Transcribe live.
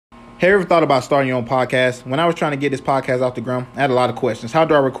Have you ever thought about starting your own podcast? When I was trying to get this podcast off the ground, I had a lot of questions. How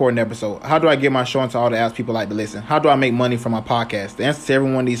do I record an episode? How do I get my show into all the apps people like to listen? How do I make money from my podcast? The answer to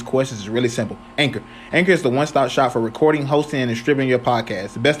every one of these questions is really simple. Anchor. Anchor is the one-stop shop for recording, hosting, and distributing your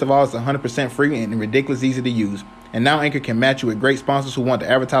podcast. The best of all, it's 100% free and ridiculously easy to use. And now Anchor can match you with great sponsors who want to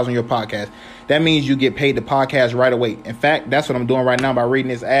advertise on your podcast. That means you get paid to podcast right away. In fact, that's what I'm doing right now by reading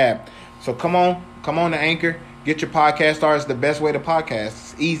this ad. So come on to Anchor. Get your podcast started. It's the best way to podcast.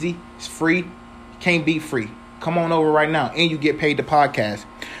 It's easy. It's free. Can't beat free. Come on over right now, and you get paid to podcast.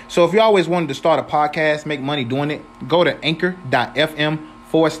 So if you always wanted to start a podcast, make money doing it, go to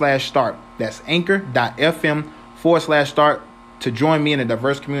anchor.fm/start. That's anchor.fm/start to join me in a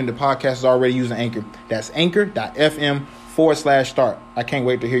diverse community of podcasters already using Anchor. That's anchor.fm/start. I can't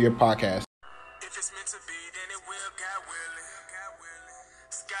wait to hear your podcast. If it's meant to be, then it will, God willing.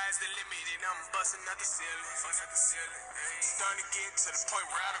 Sky's the limit, and I'm busting out the ceiling. Starting to get to the point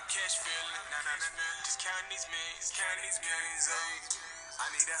where I don't catch feeling. Just counting these millions, I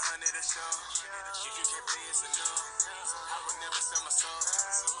need 100 a show. If you can't pay, it's a no. I would never sell my soul.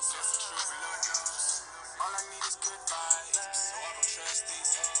 That's the truth, Lord knows. All I need is good vibes, so I don't trust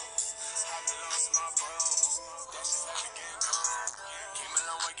these hoes. I've been lost my bros. That's just how the game goes. Came a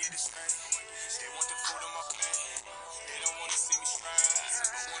long way, get it straight. They want the food on my plate. They don't want to see me strive,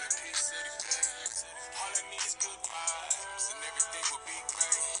 but want a piece of the cake. All I need is good vibes, and everything will be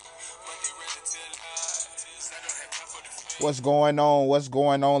great. But they rather tell lies. I don't have time for the fake. What's going on? What's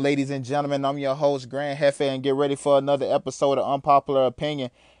going on, ladies and gentlemen? I'm your host, Grand Hefe, and get ready for another episode of Unpopular Opinion.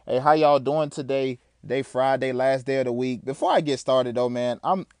 Hey, how y'all doing today? Day Friday, last day of the week. Before I get started, though, man,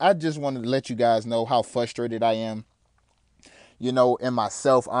 I just wanted to let you guys know how frustrated I am, in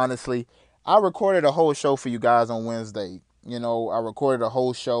myself, honestly. I recorded a whole show for you guys on Wednesday. I recorded a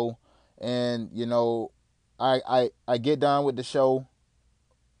whole show, and, I get done with the show,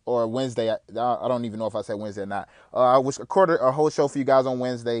 or Wednesday. I don't even know if I said Wednesday or not. I recorded a whole show for you guys on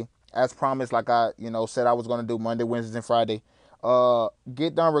Wednesday, as promised, like I, said I was going to do Monday, Wednesday, and Friday.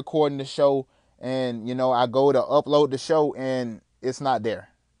 Get done recording the show, and, I go to upload the show, and it's not there.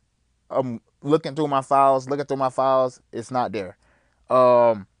 I'm looking through my files, it's not there.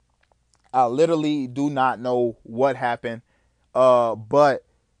 I literally do not know what happened, but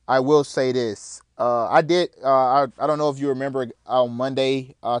I will say this. I don't know if you remember on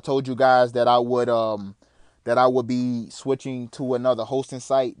Monday, I told you guys that I would be switching to another hosting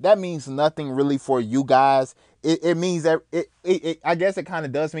site. That means nothing really for you guys. It means that I guess it kind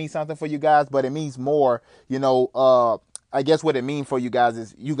of does mean something for you guys, but it means more, I guess what it means for you guys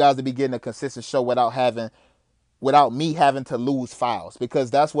is you guys will be getting a consistent show without me having to lose files,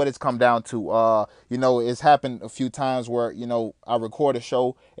 because that's what it's come down to. It's happened a few times where, I record a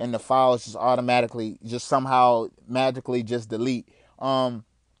show and the files just automatically, just somehow magically just delete. And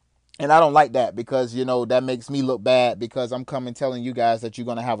I don't like that, because, that makes me look bad, because I'm coming telling you guys that you're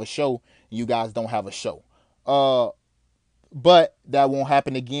going to have a show and you guys don't have a show. But that won't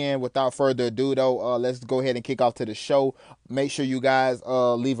happen again. Without further ado, though, let's go ahead and kick off to the show. Make sure you guys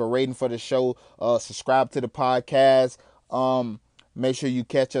leave a rating for the show. Subscribe to the podcast. Make sure you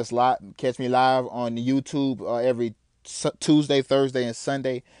catch me live on YouTube every Tuesday, Thursday, and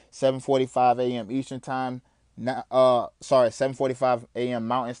Sunday, 7:45 a.m. Eastern Time. 7:45 a.m.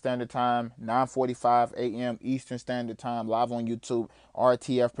 Mountain Standard Time, 9:45 a.m. Eastern Standard Time, live on YouTube,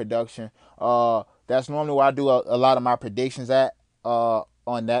 RTF Production. That's normally where I do a lot of my predictions at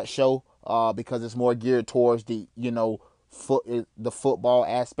on that show, because it's more geared towards the the football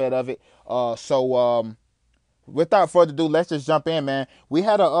aspect of it. So without further ado, let's just jump in, man. We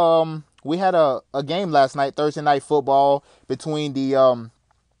had a game last night, Thursday night football, between the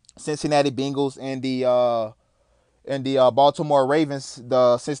Cincinnati Bengals and the Baltimore Ravens.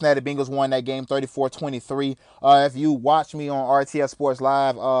 The Cincinnati Bengals won that game 34-23. If you watch me on RTF Sports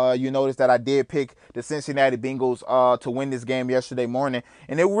Live, you notice that I did pick the Cincinnati Bengals to win this game yesterday morning.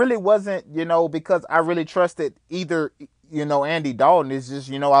 And it really wasn't, because I really trusted either, Andy Dalton. It's just,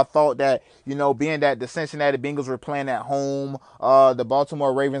 I thought that, being that the Cincinnati Bengals were playing at home, the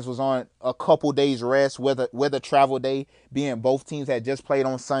Baltimore Ravens was on a couple days rest with a travel day, being both teams had just played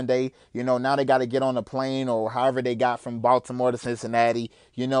on Sunday. Now they got to get on a plane, or however they got from Baltimore to Cincinnati,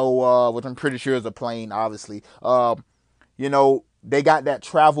 which I'm pretty sure is a plane, obviously. They got that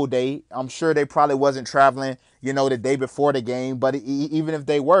travel day. I'm sure they probably wasn't traveling, the day before the game, but even if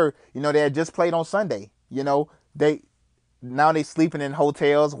they were, they had just played on Sunday. Now they sleeping in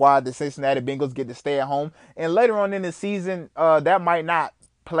hotels while the Cincinnati Bengals get to stay at home. And later on in the season, that might not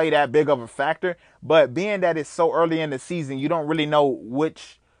play that big of a factor. But being that it's so early in the season, you don't really know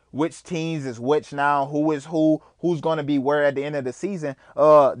which which teams is which now, who is who's going to be where at the end of the season.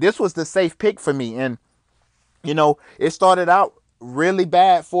 This was the safe pick for me, and it started out really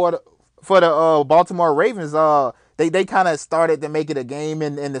bad for the Baltimore Ravens. They kind of started to make it a game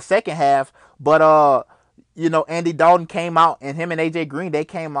in the second half, but Andy Dalton came out, and him and AJ Green, they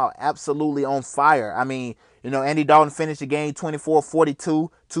came out absolutely on fire. I mean, Andy Dalton finished the game 24-42,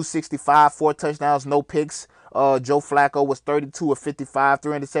 265, 4 touchdowns, no picks. Joe Flacco was 32 of 55,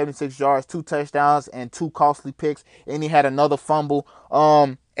 376 yards, 2 touchdowns, and 2 costly picks, and he had another fumble.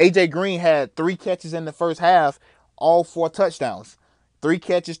 AJ Green had 3 catches in the first half, all 4 touchdowns. 3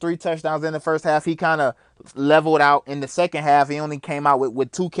 catches, 3 touchdowns in the first half. He kind of leveled out in the second half. He only came out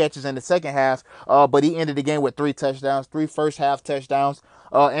with 2 catches in the second half, but he ended the game with 3 touchdowns, 3 first half touchdowns.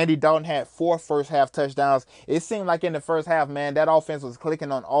 Andy Dalton had 4 first half touchdowns. It seemed like in the first half, man, that offense was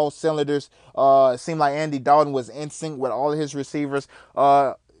clicking on all cylinders. It seemed like Andy Dalton was in sync with all of his receivers,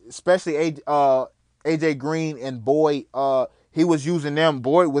 especially AJ Green and Boyd. He was using them.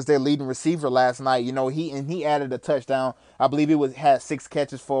 Boyd was their leading receiver last night. He added a touchdown. I believe had 6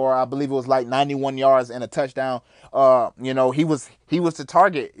 catches for, I believe it was like 91 yards and a touchdown. He was the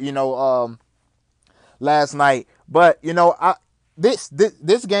target. Last night. But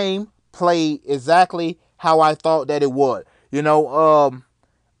this game played exactly how I thought that it would. On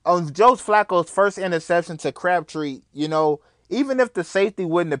Joe Flacco's first interception to Crabtree, even if the safety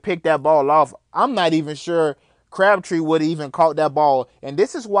wouldn't have picked that ball off, I'm not even sure Crabtree would have even caught that ball. And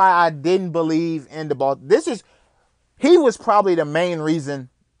this is why I didn't believe in the ball. He was probably the main reason,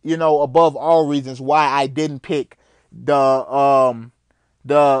 above all reasons, why I didn't pick the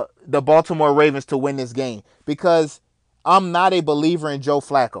Baltimore Ravens to win this game, because I'm not a believer in Joe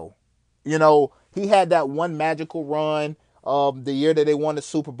Flacco. He had that one magical run the year that they won the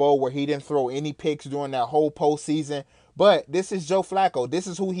Super Bowl where he didn't throw any picks during that whole postseason. But this is Joe Flacco. This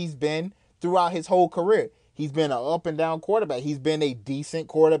is who he's been throughout his whole career. He's been an up and down quarterback. He's been a decent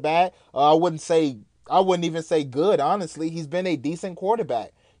quarterback. I wouldn't even say good, honestly. He's been a decent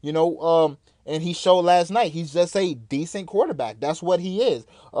quarterback. And he showed last night he's just a decent quarterback. That's what he is.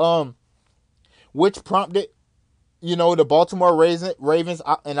 Which prompted, the Baltimore Ravens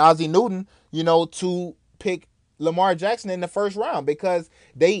and Ozzie Newton, to pick Lamar Jackson in the first round, because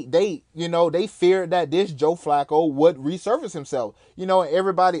they feared that this Joe Flacco would resurface himself.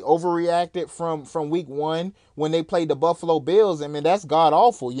 Everybody overreacted from week 1 when they played the Buffalo Bills. I mean, that's god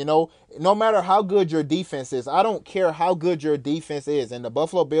awful. No matter how good your defense is, I don't care how good your defense is, and the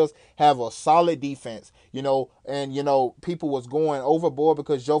Buffalo Bills have a solid defense. And people was going overboard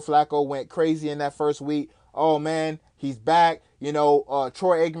because Joe Flacco went crazy in that first week. Oh man, he's back. Troy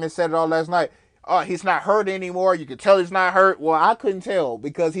Aikman said it all last night. He's not hurt anymore. You can tell he's not hurt. Well, I couldn't tell,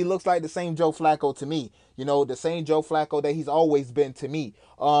 because he looks like the same Joe Flacco to me. The same Joe Flacco that he's always been to me.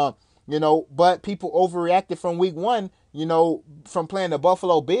 But people overreacted from week 1, from playing the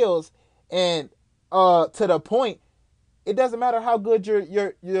Buffalo Bills, and to the point, it doesn't matter how good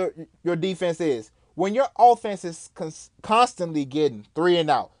your defense is. When your offense is constantly getting 3 and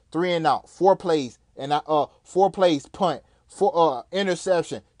out, 4 plays, and 4 plays, punt, 4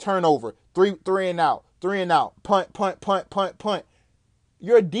 interception, turnover, 3 and out, punt.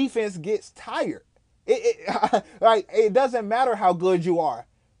 Your defense gets tired. It doesn't matter how good you are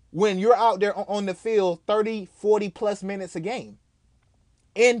when you're out there on the field 30, 40 plus minutes a game,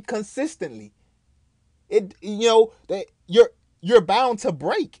 inconsistently. You're bound to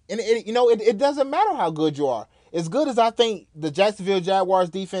break, and it doesn't matter how good you are. As good as I think the Jacksonville Jaguars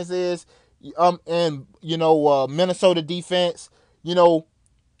defense is, and Minnesota defense,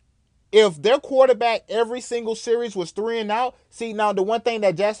 if their quarterback every single series was 3 and out, see, now the one thing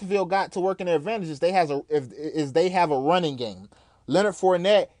that Jacksonville got to work in their advantage is they have a running game. Leonard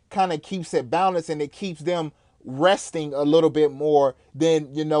Fournette kind of keeps it balanced, and it keeps them resting a little bit more than,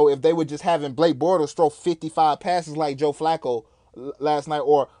 if they were just having Blake Bortles throw 55 passes like Joe Flacco last night,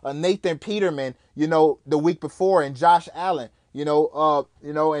 or a Nathan Peterman, the week before, and Josh Allen.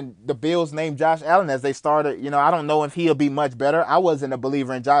 And the Bills named Josh Allen as they started. I don't know if he'll be much better. I wasn't a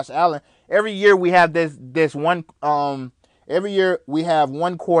believer in Josh Allen. Every year we have this one. Every year we have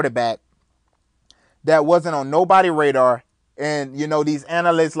one quarterback that wasn't on nobody's radar, and these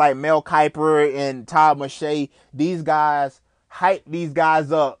analysts like Mel Kiper and Todd McShay, these guys hype these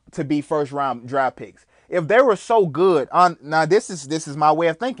guys up to be first round draft picks. If they were so good, now this is my way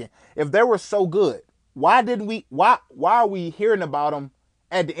of thinking. If they were so good, why are we hearing about them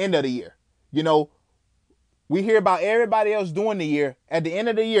at the end of the year? We hear about everybody else during the year. At the end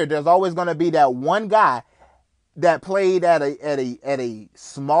of the year, there's always going to be that one guy that played at a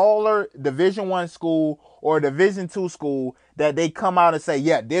smaller Division I school, or a Division II school that they come out and say,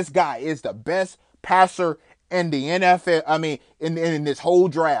 yeah, this guy is the best passer in the NFL. I mean, in this whole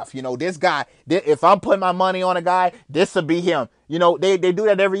draft, this guy, if I'm putting my money on a guy, this will be him. They do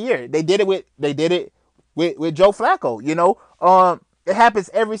that every year. They did it with Joe Flacco. It happens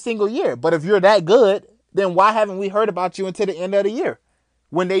every single year. But if you're that good, then why haven't we heard about you until the end of the year?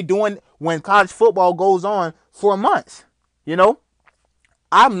 When college football goes on for months,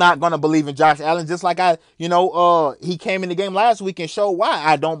 I'm not gonna believe in Josh Allen, just like he came in the game last week and showed why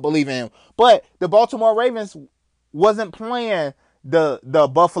I don't believe in him. But the Baltimore Ravens wasn't playing the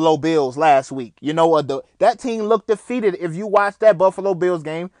Buffalo Bills last week. That team looked defeated. If you watch that Buffalo Bills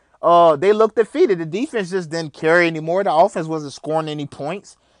game, they looked defeated. The defense just didn't carry anymore. The offense wasn't scoring any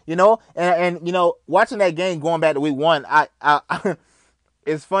points. And watching that game going back to week 1, I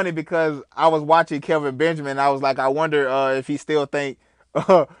it's funny because I was watching Kelvin Benjamin. I was like, I wonder if he still think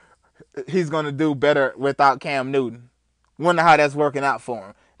he's gonna do better without Cam Newton. Wonder how that's working out for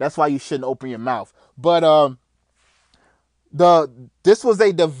him. That's why you shouldn't open your mouth. But this was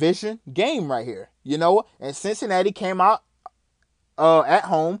a division game right here, and Cincinnati came out at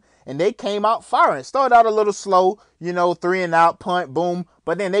home, and they came out firing. Started out a little slow, 3 and out, punt, boom,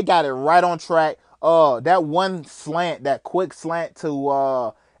 but then they got it right on track. That one slant, that quick slant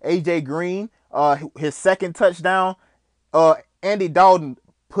to AJ Green, his second touchdown, Andy Dalton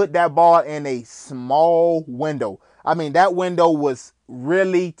put that ball in a small window. I mean, that window was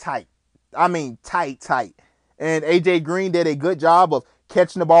really tight. I mean, tight. And AJ Green did a good job of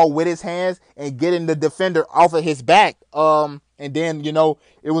catching the ball with his hands and getting the defender off of his back. And then,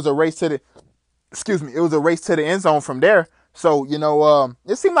 it was a race to the end zone from there. So,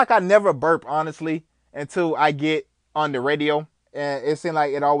 it seemed like I never burp, honestly, until I get on the radio. And it seemed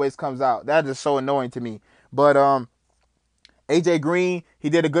like it always comes out. That is so annoying to me. But AJ Green, he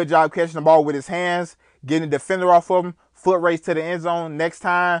did a good job catching the ball with his hands, getting the defender off of him, foot race to the end zone. Next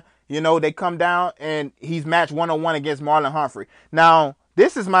time, they come down and he's matched 1-on-1 against Marlon Humphrey. Now,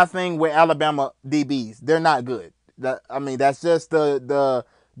 this is my thing with Alabama DBs. They're not good. That's just the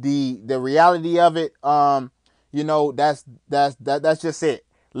reality of it. That's just it.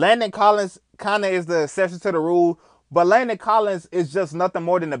 Landon Collins kind of is the exception to the rule, but Landon Collins is just nothing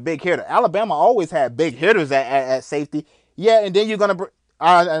more than a big hitter. Alabama always had big hitters at safety. Yeah, and then you're gonna,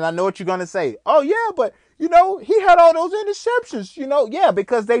 and I know what you're gonna say. Oh yeah, but he had all those interceptions. Yeah,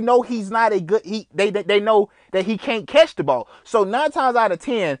 because they know he's not a good. They know that he can't catch the ball. So 9 times out of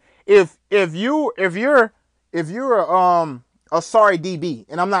 10, if you're a sorry DB,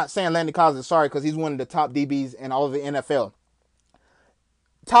 and I'm not saying Landon Collins is sorry because he's one of the top DBs in all of the NFL.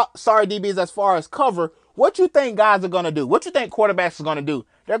 Top sorry DBs as far as cover. What you think guys are going to do? What you think quarterbacks are going to do?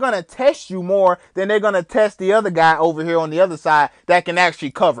 They're going to test you more than they're going to test the other guy over here on the other side that can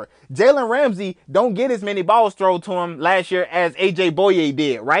actually cover. Jalen Ramsey don't get as many balls thrown to him last year as A.J. Boye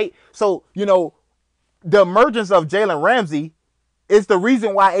did, right? So, the emergence of Jalen Ramsey is the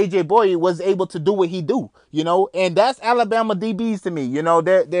reason why A.J. Boye was able to do what he do, and that's Alabama DBs to me.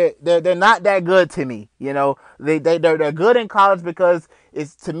 They're not that good to me. They're good in college because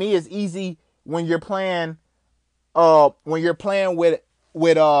to me it's easy when you're playing with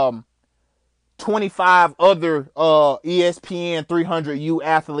 25 other ESPN 300U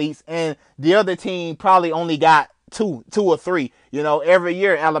athletes, and the other team probably only got two or three. Every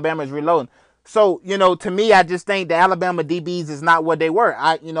year Alabama is reloading. So, to me, I just think the Alabama DBs is not what they were.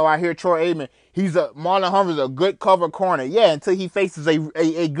 I hear Troy Aikman. Marlon Humphreys a good cover corner. Yeah, until he faces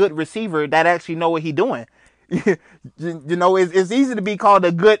a good receiver that actually know what he's doing. It's easy to be called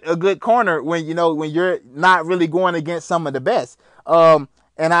a good corner when you're not really going against some of the best. And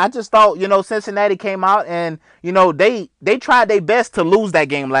I just thought, Cincinnati came out and, they tried their best to lose that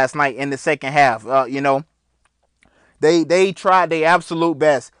game last night in the second half. They tried their absolute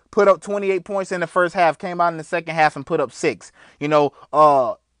best. Put up 28 points in the first half, came out in the second half and put up 6.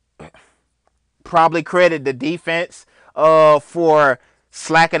 Probably credit the defense for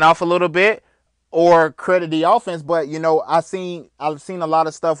slacking off a little bit, or credit the offense. But I've seen a lot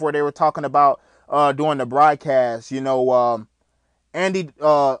of stuff where they were talking about during the broadcast, Andy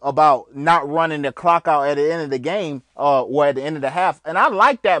about not running the clock out at the end of the game or at the end of the half. And I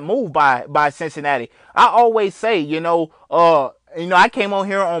like that move by Cincinnati. I always say, I came on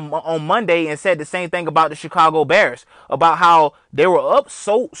here on Monday and said the same thing about the Chicago Bears, about how they were up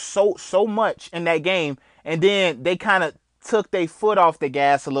so much in that game, and then they kind of took their foot off the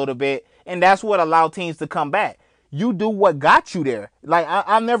gas a little bit, and that's what allowed teams to come back. You do what got you there. Like,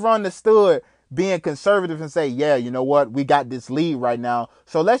 I've never understood being conservative and say, yeah, you know what, we got this lead right now,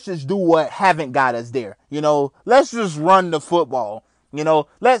 so let's just do what haven't got us there. Let's just run the football.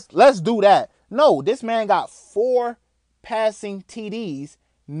 Let's do that. No, this man got 4 passing TDs,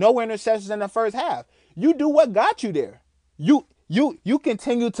 no interceptions in the first half. You do what got you there. You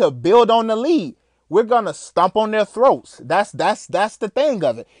continue to build on the lead. We're gonna stomp on their throats. That's the thing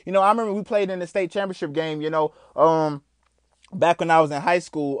of it. I remember we played in the state championship game. Back when I was in high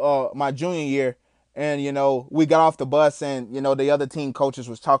school, my junior year, and we got off the bus, and the other team coaches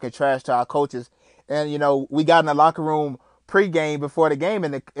was talking trash to our coaches, and we got in the locker room pregame before the game,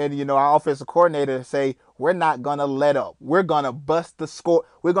 and our offensive coordinator say, we're not gonna let up. We're gonna bust the score.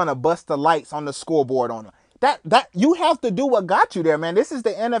 We're gonna bust the lights on the scoreboard on them. That you have to do what got you there, man. This is the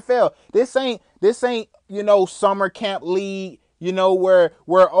NFL. This ain't summer camp league. Where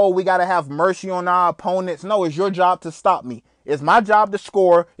we gotta have mercy on our opponents. No, it's your job to stop me. It's my job to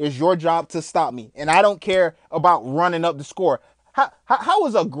score. It's your job to stop me. And I don't care about running up the score. How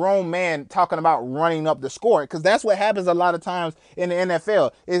is a grown man talking about running up the score? Because that's what happens a lot of times in the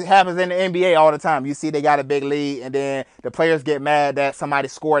NFL. It happens in the NBA all the time. You see they got a big lead, and then the players get mad that somebody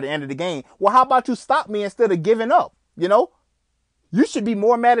scored at the end of the game. Well, how about you stop me instead of giving up? You should be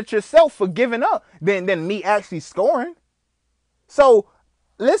more mad at yourself for giving up than me actually scoring. So,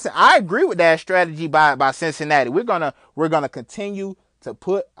 listen, I agree with that strategy by Cincinnati. We're gonna continue to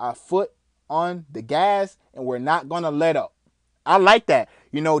put our foot on the gas, and we're not gonna let up. I like that.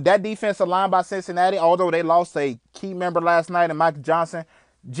 That defensive line by Cincinnati, although they lost a key member last night in Mike Johnson,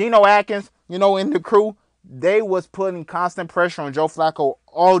 Geno Atkins, in the crew, they was putting constant pressure on Joe Flacco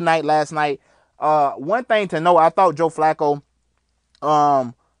all night last night. One thing to know, I thought Joe Flacco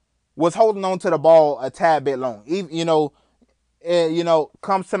was holding on to the ball a tad bit long. Even,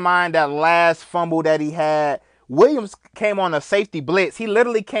 comes to mind that last fumble that he had. Williams came on a safety blitz. He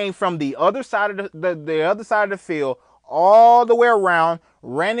literally came from the other side of the other side of the field, all the way around,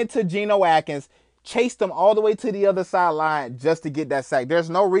 ran into Geno Atkins, chased him all the way to the other sideline just to get that sack. There's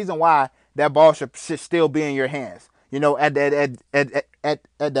no reason why that ball should still be in your hands, at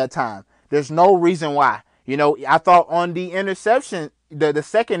that time. There's no reason why. I thought on the interception, the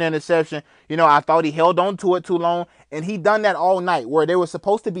second interception, I thought he held on to it too long, and he done that all night where there was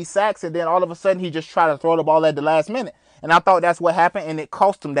supposed to be sacks, and then all of a sudden he just tried to throw the ball at the last minute. And I thought that's what happened, and it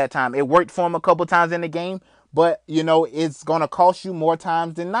cost him that time. It worked for him a couple times in the game, but, it's going to cost you more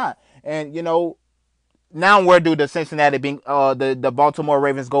times than not. And, now where do the the Baltimore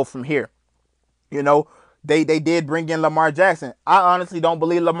Ravens go from here? They did bring in Lamar Jackson. I honestly don't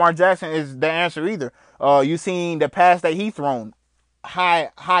believe Lamar Jackson is the answer either. You seen the pass that he thrown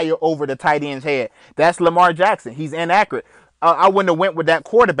higher over the tight end's head. That's Lamar Jackson. He's inaccurate. I wouldn't have went with that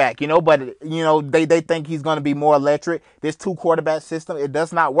quarterback, but, they think he's going to be more electric. This 2-quarterback system, it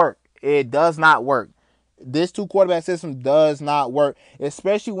does not work. It does not work. This 2-quarterback system does not work,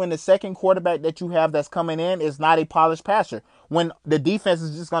 especially when the second quarterback that you have that's coming in is not a polished passer. When the defense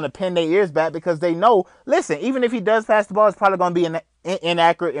is just going to pin their ears back because they know, listen, even if he does pass the ball, it's probably going to be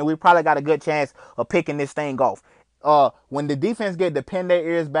inaccurate, and we probably got a good chance of picking this thing off. When the defense get to pin their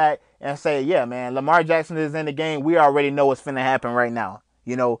ears back and say, yeah, man, Lamar Jackson is in the game, we already know what's finna happen right now.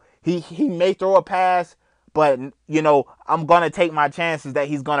 He may throw a pass, but, I'm going to take my chances that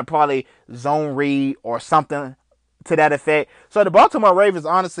he's going to probably zone read or something to that effect. So the Baltimore Ravens,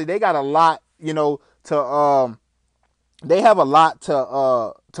 honestly, they got a lot, they have a lot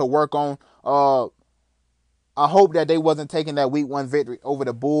to work on. I hope that they wasn't taking that week 1 victory over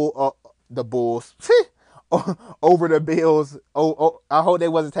the Bulls, over the Bills. I hope they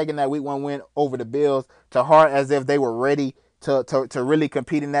wasn't taking that week 1 win over the Bills to heart, as if they were ready to really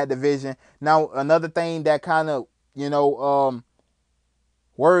compete in that division. Now, another thing that kind of,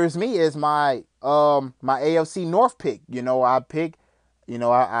 worries me is my AFC North pick. I picked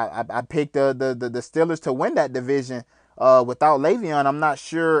the Steelers to win that division. Without Le'Veon, I'm not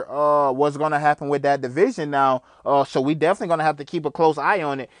sure what's going to happen with that division now. So we definitely going to have to keep a close eye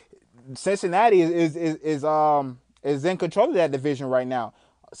on it. Cincinnati is in control of that division right now.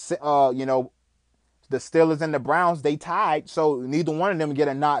 The Steelers and the Browns, they tied, so neither one of them get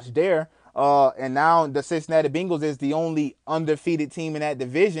a notch there. And now the Cincinnati Bengals is the only undefeated team in that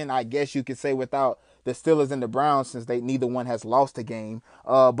division, I guess you could say, without the Steelers and the Browns, since neither one has lost a game.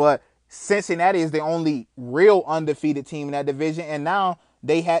 But Cincinnati is the only real undefeated team in that division, and now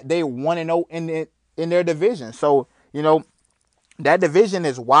they're 1-0 in their division. So, that division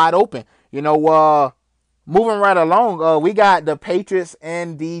is wide open. Moving right along, we got the Patriots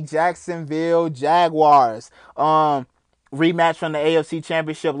and the Jacksonville Jaguars. Rematch from the AFC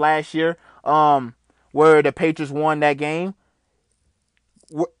Championship last year, where the Patriots won that game.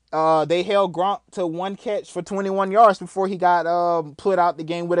 They held Gronk to 1 catch for 21 yards before he got put out the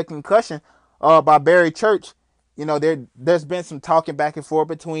game with a concussion by Barry Church. there's been some talking back and forth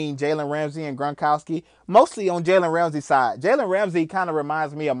between Jalen Ramsey and Gronkowski, mostly on Jalen Ramsey's side. Jalen Ramsey kind of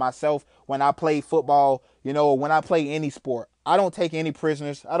reminds me of myself when I play football, when I play any sport. I don't take any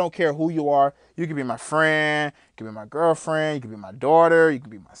prisoners. I don't care who you are. You can be my friend, you can be my girlfriend, you can be my daughter, you can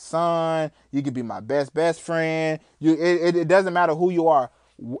be my son, you can be my best friend. It doesn't matter who you are.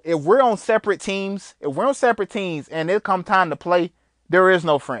 If we're on separate teams, and it come time to play, there is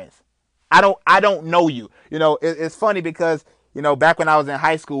no friends. I don't know you. It's funny because, back when I was in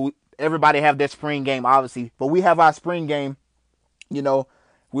high school, everybody have their spring game, obviously, but we have our spring game.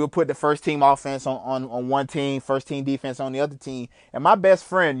 We'll put the first team offense on one team, first team defense on the other team. And my best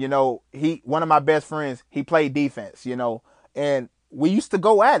friend, one of my best friends, he played defense, and we used to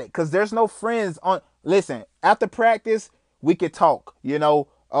go at it because there's no friends on. Listen, after practice, we could talk, while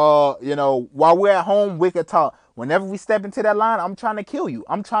we're at home, we could talk. Whenever we step into that line, I'm trying to kill you.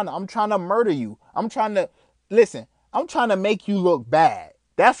 I'm trying to murder you. I'm trying to make you look bad.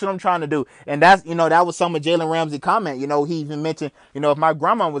 That's what I'm trying to do. And that was some of Jalen Ramsey's comment. He even mentioned, if my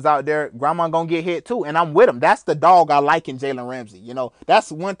grandma was out there, grandma gonna get hit too. And I'm with him. That's the dog I like in Jalen Ramsey.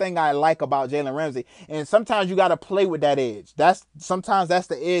 That's one thing I like about Jalen Ramsey. And sometimes you got to play with that edge. Sometimes that's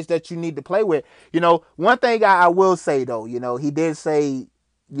the edge that you need to play with. One thing I will say though, he did say,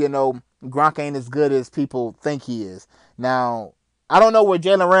 Gronk ain't as good as people think he is. Now, I don't know where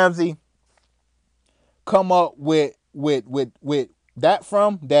Jalen Ramsey come up with that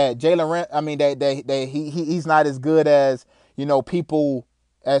from, that he's not as good as people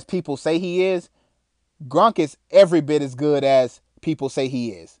say he is. Gronk is every bit as good as people say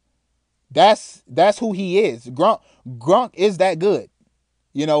he is. That's who he is. Gronk is that good.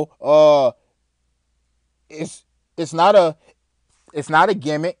 It's not a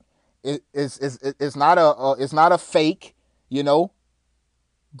gimmick. It's not a fake. Gronk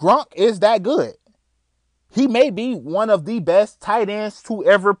is that good. He may be one of the best tight ends to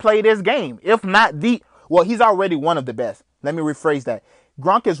ever play this game. If not he's already one of the best. Let me rephrase that.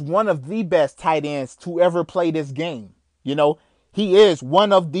 Gronk is one of the best tight ends to ever play this game. He is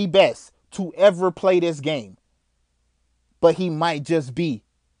one of the best to ever play this game. But he might just be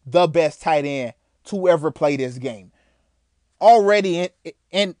the best tight end to ever play this game. Already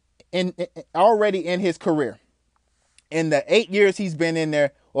in his career. In the 8 years he's been in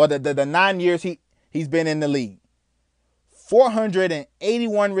there, or the 9 years he's been in the league.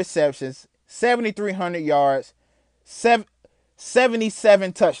 481 receptions, 7,300 yards,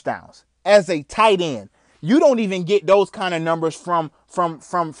 77 touchdowns as a tight end. You don't even get those kind of numbers from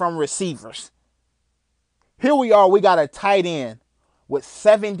receivers. Here we are, we got a tight end with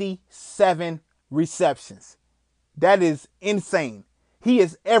 77 receptions. That is insane. He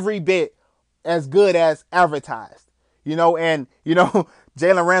is every bit as good as advertised. Jalen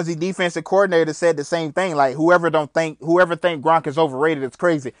Ramsey, defensive coordinator, said the same thing. Like, whoever think Gronk is overrated, it's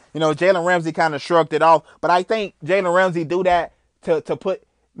crazy. Jalen Ramsey kind of shrugged it off. But I think Jalen Ramsey do that to put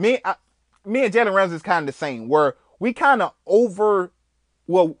me and Jalen Ramsey is kind of the same. Where we kind of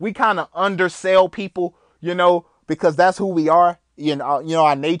undersell people, because that's who we are.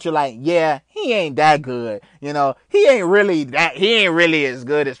 Our nature, like, yeah, he ain't that good. He ain't really as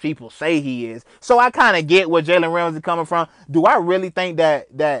good as people say he is. So I kind of get where Jalen Ramsey coming from. Do I really think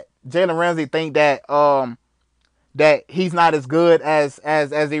that Jalen Ramsey think that that he's not as good as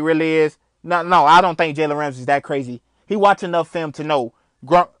he really is? No, I don't think Jalen Ramsey's that crazy. He watched enough film to know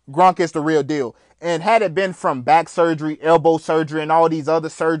Gronk is the real deal. And had it been from back surgery, elbow surgery, and all these other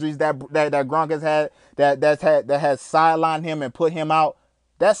surgeries that Gronk has had, that has sidelined him and put him out,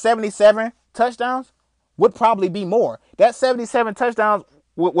 that 77 touchdowns would probably be more. That 77 touchdowns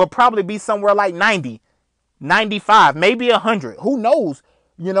would probably be somewhere like 90, 95, maybe 100. Who knows?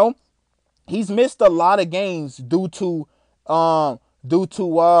 He's missed a lot of games due to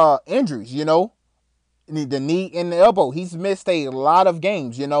injuries. The knee and the elbow. He's missed a lot of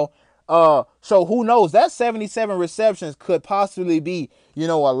games. So who knows? That 77 receptions could possibly be, a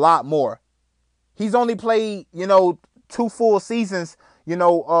lot more. He's only played, 2 full seasons, he's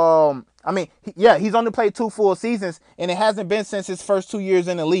only played 2 full seasons, and it hasn't been since his first 2 years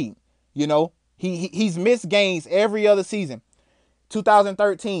in the league. He's missed games every other season.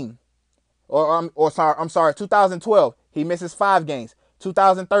 2013, 2012, he misses 5 games.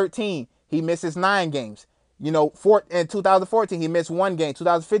 2013, he misses 9 games. In 2014, he missed 1 game.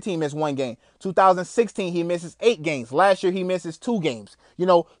 2015, he missed 1 game. 2016, he misses 8 games. Last year, he misses 2 games.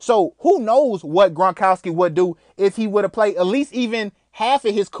 So who knows what Gronkowski would do if he would have played at least even half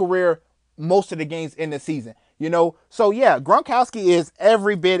of his career, most of the games in the season. So yeah, Gronkowski is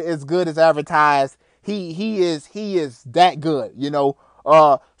every bit as good as advertised. He is that good.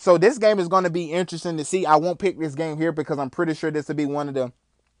 So this game is going to be interesting to see. I won't pick this game here because I'm pretty sure this will be one of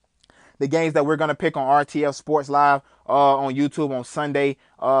the games that we're going to pick on RTF Sports Live on YouTube on Sunday,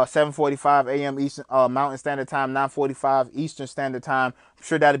 7:45 a.m. Eastern Mountain Standard Time, 9:45 Eastern Standard Time. I'm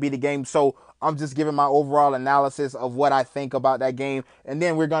sure that'll be the game. So I'm just giving my overall analysis of what I think about that game, and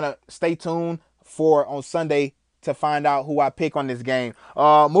then we're going to stay tuned for on Sunday to find out who I pick on this game.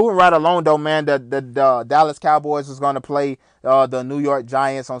 Moving right along though, man, the Dallas Cowboys is going to play the New York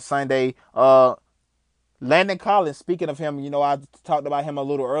Giants on Sunday. Landon Collins, speaking of him, I talked about him a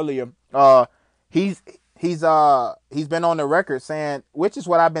little earlier. He's been on the record saying, which is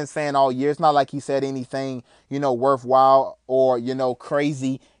what I've been saying all year. It's not like he said anything, worthwhile or,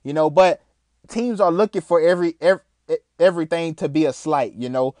 crazy, but teams are looking for everything to be a slight,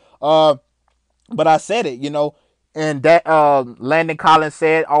 but I said it, and that Landon Collins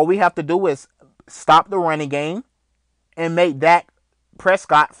said, all we have to do is stop the running game and make Dak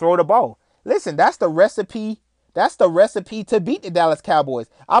Prescott throw the ball. Listen, that's the recipe. That's the recipe to beat the Dallas Cowboys.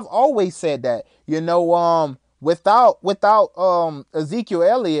 I've always said that. Without Ezekiel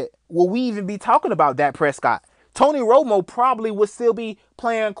Elliott, will we even be talking about Dak Prescott? Tony Romo probably would still be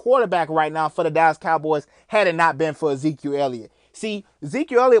playing quarterback right now for the Dallas Cowboys had it not been for Ezekiel Elliott. See,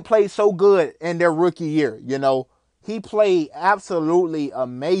 Ezekiel Elliott played so good in their rookie year. He played absolutely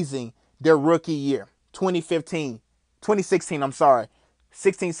amazing their rookie year, 2016, I'm sorry.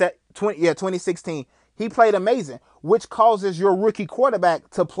 2016. He played amazing, which causes your rookie quarterback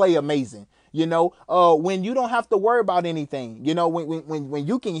to play amazing. When you don't have to worry about anything, when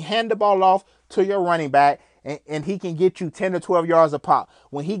you can hand the ball off to your running back and he can get you 10 to 12 yards a pop,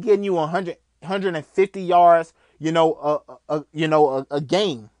 when he getting you 150 yards, a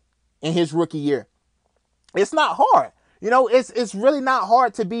game in his rookie year. It's not hard. It's really not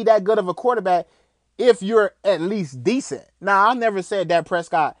hard to be that good of a quarterback if you're at least decent. Now, I never said Dak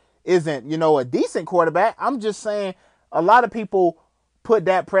Prescott isn't, a decent quarterback. I'm just saying a lot of people put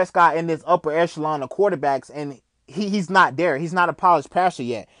Dak Prescott in this upper echelon of quarterbacks, and he's not there. He's not a polished passer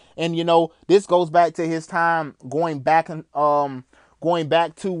yet. And, this goes back to his time going back to all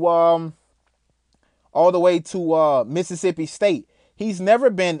the way to Mississippi State. He's never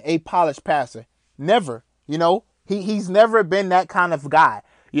been a polished passer. Never. He's never been that kind of guy.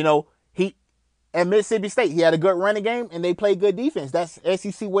 At Mississippi State, he had a good running game and they play good defense. That's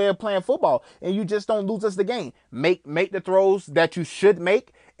SEC way of playing football. And you just don't lose us the game. Make the throws that you should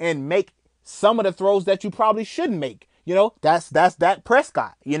make and make some of the throws that you probably shouldn't make. That's Dak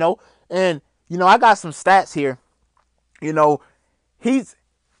Prescott, And, I got some stats here. He's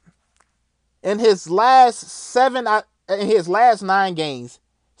in his last 9 games,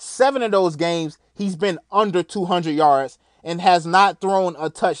 7 of those games, he's been under 200 yards and has not thrown a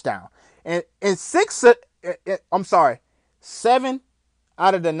touchdown. And in 7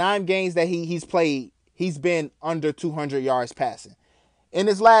 out of the 9 games that he's played, he's been under 200 yards passing. In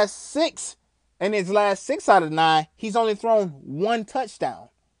his last 6 out of 9, he's only thrown 1 touchdown.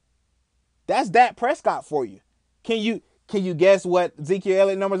 That's Dak Prescott for you. Can you guess what Ezekiel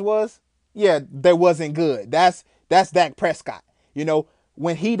Elliott numbers was? Yeah, that wasn't good. That's Dak Prescott.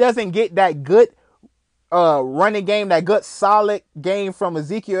 When he doesn't get that good running game, that good solid game from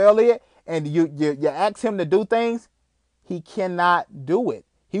Ezekiel Elliott, and you ask him to do things, he cannot do it.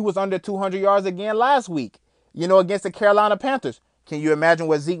 He was under 200 yards again last week, against the Carolina Panthers. Can you imagine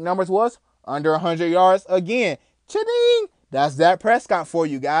what Zeke numbers was? Under 100 yards again. Cha-ding! That's Dak Prescott for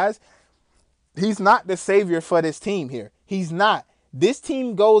you guys. He's not the savior for this team here. He's not. This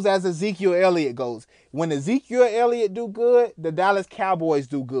team goes as Ezekiel Elliott goes. When Ezekiel Elliott do good, the Dallas Cowboys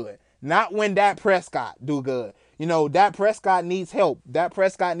do good. Not when Dak Prescott do good. Dak Prescott needs help. Dak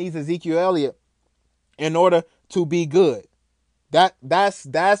Prescott needs Ezekiel Elliott in order to be good.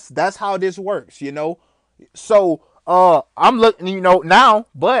 That's how this works, So I'm looking, now,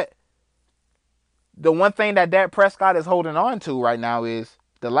 but the one thing that Dak Prescott is holding on to right now is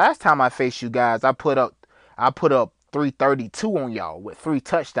the last time I faced you guys, I put up 332 on y'all with 3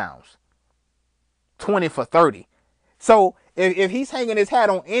 touchdowns. 20 for 30. So if he's hanging his hat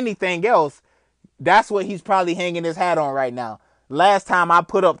on anything else, that's what he's probably hanging his hat on right now. Last time I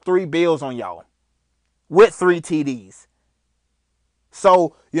put up 3 bills on y'all with 3 TDs.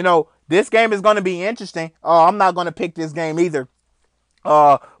 So, this game is going to be interesting. I'm not going to pick this game either.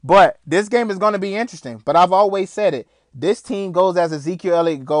 But this game is going to be interesting. But I've always said it. This team goes as Ezekiel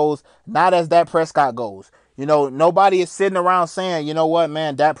Elliott goes, not as Dak Prescott goes. Nobody is sitting around saying, you know what,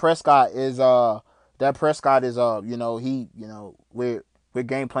 man, Dak Prescott is we're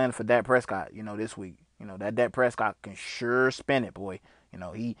game planning for Dak Prescott, this week. That Dak Prescott can sure spin it, boy.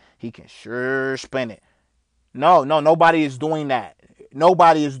 He can sure spin it. No, nobody is doing that.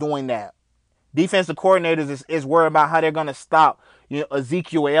 Nobody is doing that. Defensive coordinators is worried about how they're going to stop,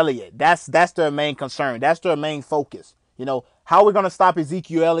 Ezekiel Elliott. That's their main concern. That's their main focus. How are we going to stop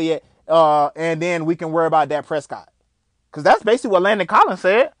Ezekiel Elliott, and then we can worry about Dak Prescott. Because that's basically what Landon Collins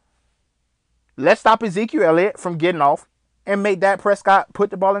said. Let's stop Ezekiel Elliott from getting off and make Dak Prescott put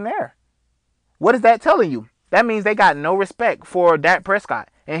the ball in the air. What is that telling you? That means they got no respect for Dak Prescott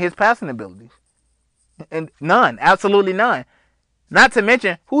and his passing abilities. And none. Absolutely none. Not to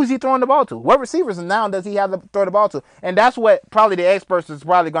mention, who's he throwing the ball to? What receivers now does he have to throw the ball to? And that's what probably the experts is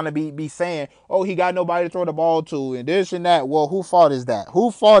probably going to be saying. Oh, he got nobody to throw the ball to and this and that. Well, whose fault is that?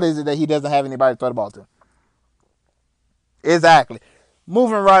 Whose fault is it that he doesn't have anybody to throw the ball to? Exactly.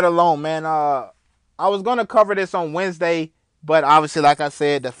 Moving right along, man. I was going to cover this on Wednesday, but obviously, like I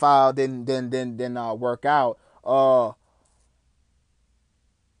said, the file didn't work out.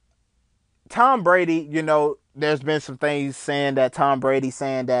 Tom Brady, there's been some things saying that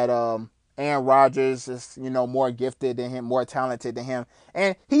Aaron Rodgers is, more gifted than him, more talented than him.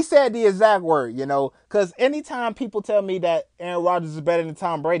 And he said the exact word, because anytime people tell me that Aaron Rodgers is better than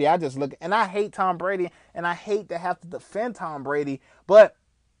Tom Brady, I just look, and I hate Tom Brady, and I hate to have to defend Tom Brady, but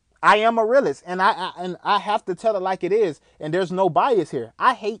I am a realist, and I have to tell it like it is, and there's no bias here.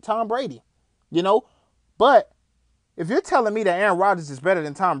 I hate Tom Brady, but if you're telling me that Aaron Rodgers is better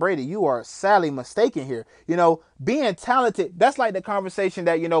than Tom Brady, you are sadly mistaken here. Being talented, that's like the conversation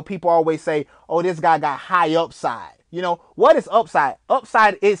that, people always say, oh, this guy got high upside. What is upside?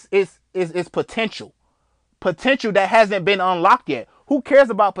 Upside is potential. Potential that hasn't been unlocked yet. Who cares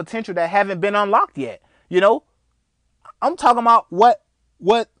about potential that haven't been unlocked yet? I'm talking about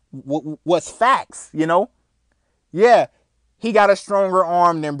what's facts, Yeah, he got a stronger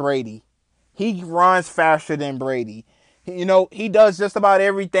arm than Brady. He runs faster than Brady. He does just about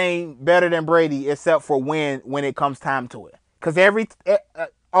everything better than Brady except for when it comes time to it. Because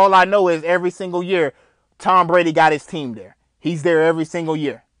all I know is every single year, Tom Brady got his team there. He's there every single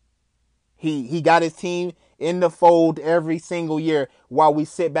year. He got his team in the fold every single year while we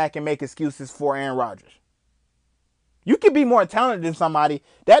sit back and make excuses for Aaron Rodgers. You can be more talented than somebody.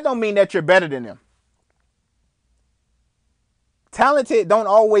 That don't mean that you're better than them. Talented don't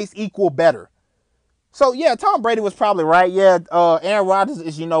always equal better. So, yeah, Tom Brady was probably right. Yeah, Aaron Rodgers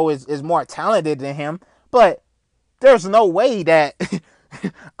is more talented than him. But there's no way that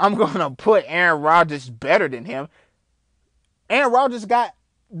I'm going to put Aaron Rodgers better than him. Aaron Rodgers got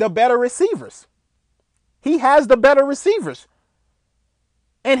the better receivers. He has the better receivers.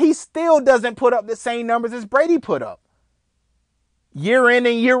 And he still doesn't put up the same numbers as Brady put up. Year in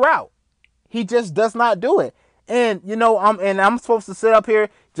and year out. He just does not do it. And, I'm supposed to sit up here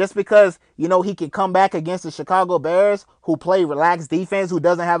just because, he can come back against the Chicago Bears who play relaxed defense, who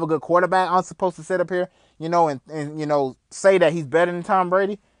doesn't have a good quarterback. I'm supposed to sit up here, and say that he's better than Tom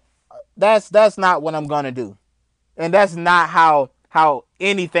Brady. That's not what I'm going to do. And that's not how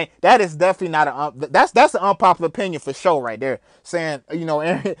anything, that is definitely not that's an unpopular opinion for sure right there. Saying,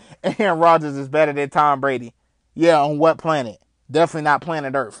 Aaron Rodgers is better than Tom Brady. Yeah, on what planet? Definitely not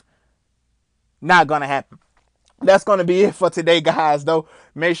planet Earth. Not going to happen. That's going to be it for today, guys, though.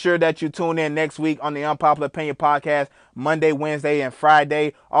 Make sure that you tune in next week on the Unpopular Opinion Podcast, Monday, Wednesday, and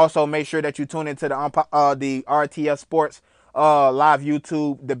Friday. Also, make sure that you tune into the RTF Sports live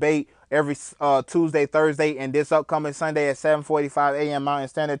YouTube debate every Tuesday, Thursday, and this upcoming Sunday at 7:45 a.m. Mountain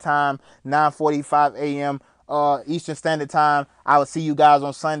Standard Time, 9:45 a.m. Eastern Standard Time. I will see you guys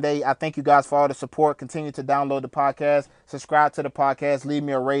on Sunday. I thank you guys for all the support. Continue to download the podcast, subscribe to the podcast, leave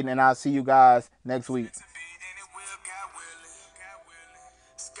me a rating, and I'll see you guys next week.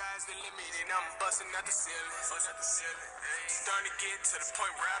 Sky's the limit and I'm busting out the ceiling. Starting to get to the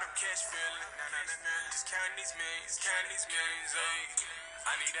point where I don't catch feeling. Just counting these millions,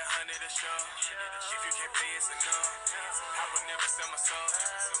 I need 100 a show. If you can't pay, it's enough. I would never sell my soul.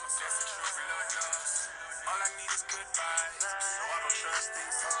 That's the truth, Lord knows. All I need is good vibes, so I don't trust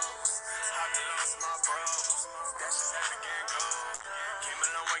these hoes. I done lost my bros. That's just how the game goes. Came a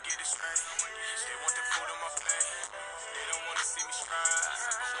long way, get it straight. They want the food on my plate. They don't want to see me strive,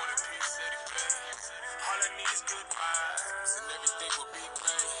 but want a piece of the cake. All I need is good vibes, and everything will be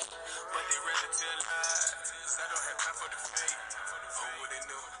great. But they rather tell lies, I don't have time for the fake. Who would've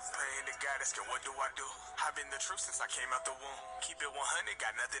knew? Praying to God, asking what do I do? I've been the truth since I came out the womb. Keep it 100,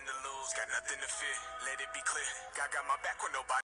 got nothing to lose, got nothing to fear. Let it be clear, God got my back when nobody